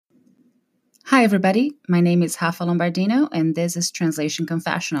Hi, everybody. My name is Rafa Lombardino, and this is Translation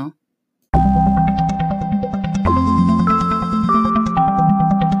Confessional.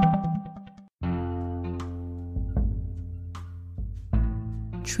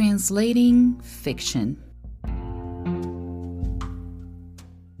 Translating fiction.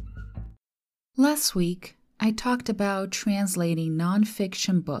 Last week, I talked about translating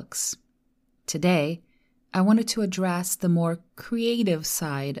nonfiction books. Today, I wanted to address the more creative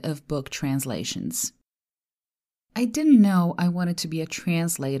side of book translations. I didn't know I wanted to be a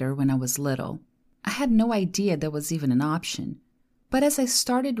translator when I was little. I had no idea that was even an option. But as I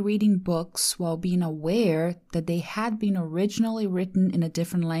started reading books while being aware that they had been originally written in a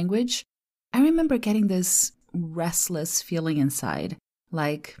different language, I remember getting this restless feeling inside,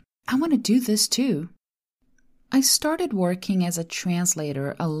 like, I want to do this too. I started working as a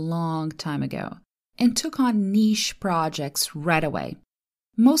translator a long time ago and took on niche projects right away.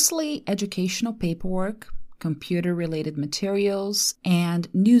 Mostly educational paperwork, computer-related materials, and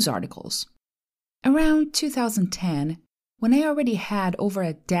news articles. Around 2010, when I already had over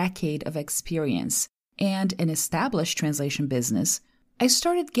a decade of experience and an established translation business, I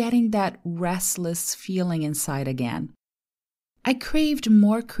started getting that restless feeling inside again. I craved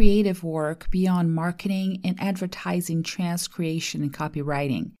more creative work beyond marketing and advertising, transcreation, and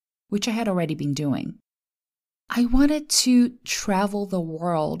copywriting, which I had already been doing. I wanted to travel the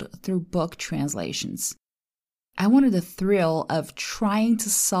world through book translations. I wanted the thrill of trying to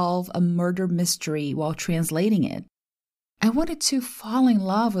solve a murder mystery while translating it. I wanted to fall in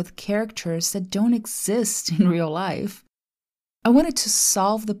love with characters that don't exist in real life. I wanted to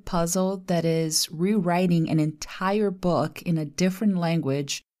solve the puzzle that is rewriting an entire book in a different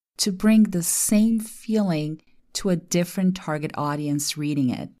language to bring the same feeling to a different target audience reading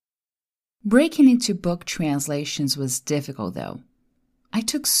it. Breaking into book translations was difficult, though. I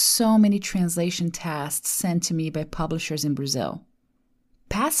took so many translation tests sent to me by publishers in Brazil.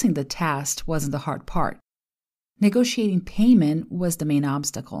 Passing the test wasn't the hard part. Negotiating payment was the main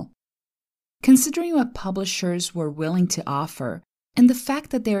obstacle. Considering what publishers were willing to offer, and the fact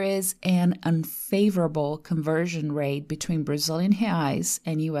that there is an unfavorable conversion rate between Brazilian reais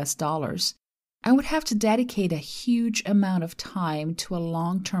and US dollars, I would have to dedicate a huge amount of time to a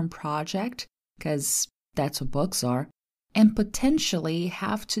long-term project, because that's what books are, and potentially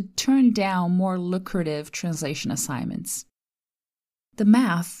have to turn down more lucrative translation assignments. The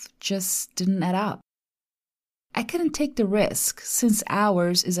math just didn't add up. I couldn't take the risk since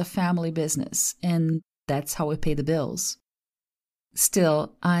ours is a family business, and that's how we pay the bills.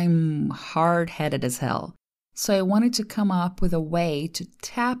 Still, I'm hard-headed as hell. So I wanted to come up with a way to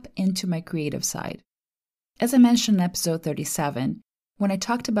tap into my creative side. As I mentioned in episode 37, when I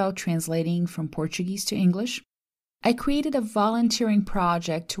talked about translating from Portuguese to English, I created a volunteering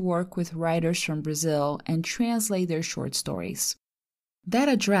project to work with writers from Brazil and translate their short stories. That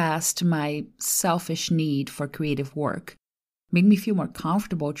addressed my selfish need for creative work, made me feel more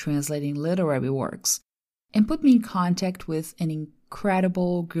comfortable translating literary works, and put me in contact with an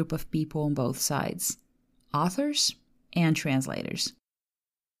incredible group of people on both sides. Authors and translators.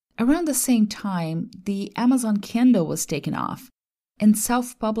 Around the same time, the Amazon Kindle was taken off, and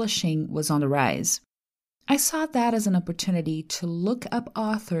self-publishing was on the rise. I saw that as an opportunity to look up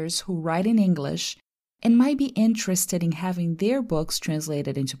authors who write in English and might be interested in having their books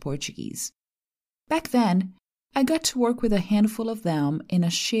translated into Portuguese. Back then, I got to work with a handful of them in a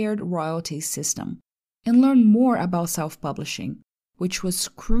shared royalties system and learn more about self-publishing, which was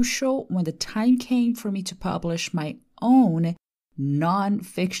crucial when the time came for me to publish my own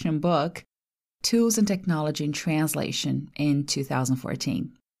non-fiction book, Tools and Technology in Translation, in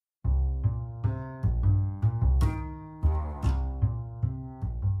 2014.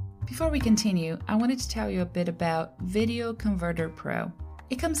 Before we continue, I wanted to tell you a bit about Video Converter Pro.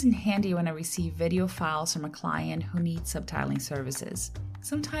 It comes in handy when I receive video files from a client who needs subtitling services.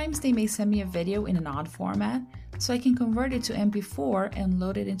 Sometimes they may send me a video in an odd format, so I can convert it to MP4 and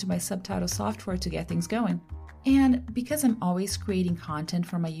load it into my subtitle software to get things going. And because I'm always creating content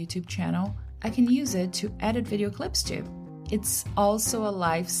for my YouTube channel, I can use it to edit video clips too. It's also a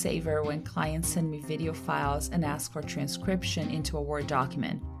lifesaver when clients send me video files and ask for transcription into a Word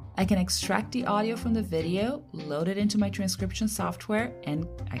document. I can extract the audio from the video, load it into my transcription software, and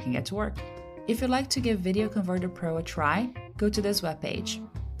I can get to work. If you'd like to give Video Converter Pro a try, go to this webpage,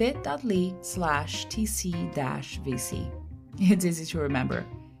 bit.ly/tc-vc. It's easy to remember.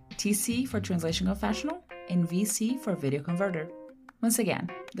 TC for Translation Confessional and VC for Video Converter. Once again,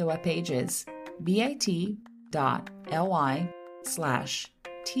 the webpage is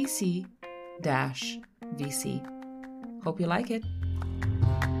bit.ly/tc-vc. Hope you like it.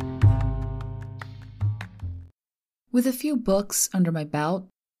 With a few books under my belt,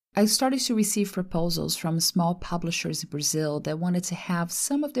 I started to receive proposals from small publishers in Brazil that wanted to have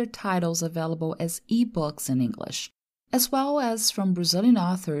some of their titles available as ebooks in English, as well as from Brazilian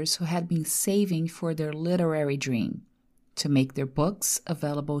authors who had been saving for their literary dream to make their books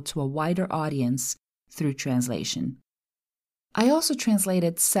available to a wider audience through translation. I also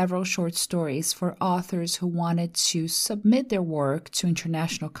translated several short stories for authors who wanted to submit their work to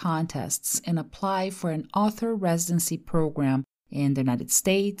international contests and apply for an author residency program in the United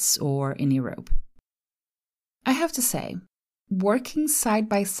States or in Europe. I have to say, working side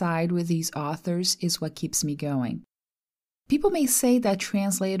by side with these authors is what keeps me going. People may say that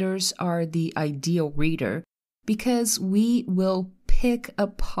translators are the ideal reader because we will pick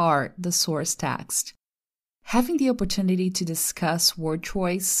apart the source text. Having the opportunity to discuss word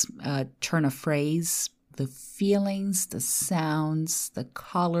choice, turn of phrase, the feelings, the sounds, the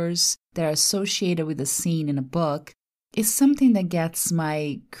colors that are associated with the scene in a book is something that gets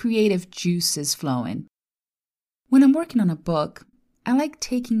my creative juices flowing. When I'm working on a book, I like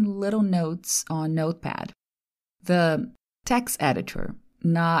taking little notes on Notepad, the text editor,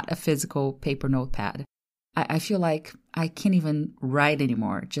 not a physical paper notepad. I feel like I can't even write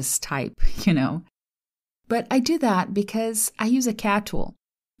anymore, just type, But I do that because I use a CAT tool,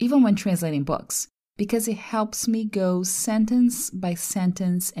 even when translating books, because it helps me go sentence by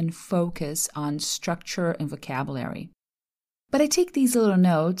sentence and focus on structure and vocabulary. But I take these little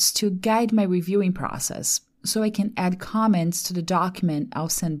notes to guide my reviewing process, so I can add comments to the document I'll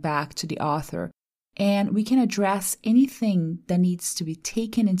send back to the author, and we can address anything that needs to be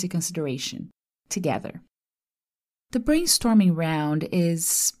taken into consideration together. The brainstorming round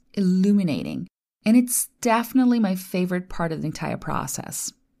is illuminating. And it's definitely my favorite part of the entire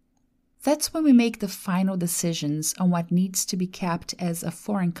process. That's when we make the final decisions on what needs to be kept as a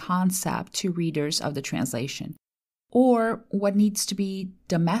foreign concept to readers of the translation, or what needs to be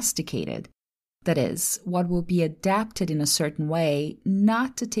domesticated. That is, what will be adapted in a certain way,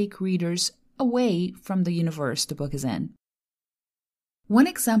 not to take readers away from the universe the book is in. One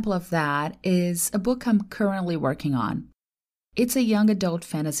example of that is a book I'm currently working on. It's a young adult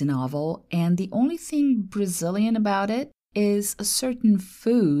fantasy novel, and the only thing Brazilian about it is a certain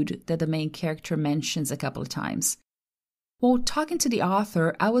food that the main character mentions a couple of times. While talking to the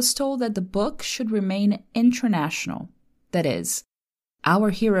author, I was told that the book should remain international. That is, our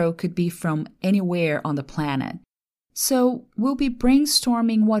hero could be from anywhere on the planet. So we'll be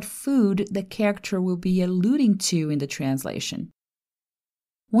brainstorming what food the character will be alluding to in the translation.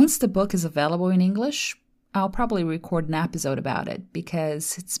 Once the book is available in English, I'll probably record an episode about it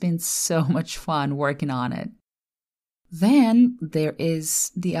because it's been so much fun working on it. Then there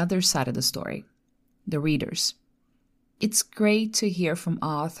is the other side of the story, the readers. It's great to hear from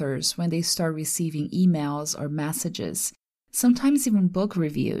authors when they start receiving emails or messages, sometimes even book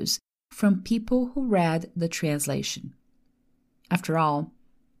reviews, from people who read the translation. After all,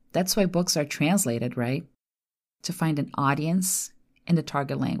 that's why books are translated, right? To find an audience in the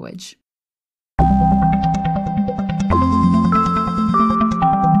target language.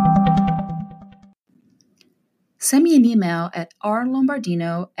 Send me an email at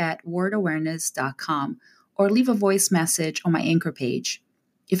rlombardino@wordawareness.com or leave a voice message on my Anchor page.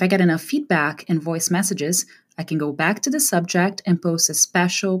 If I get enough feedback and voice messages, I can go back to the subject and post a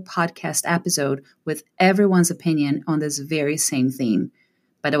special podcast episode with everyone's opinion on this very same theme.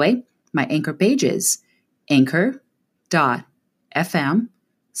 By the way, my Anchor page is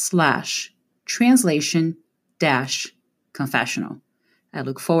anchor.fm/translation-confessional. I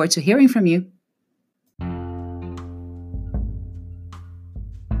look forward to hearing from you.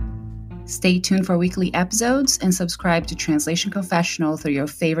 Stay tuned for weekly episodes and subscribe to Translation Confessional through your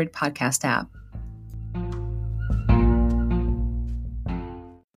favorite podcast app.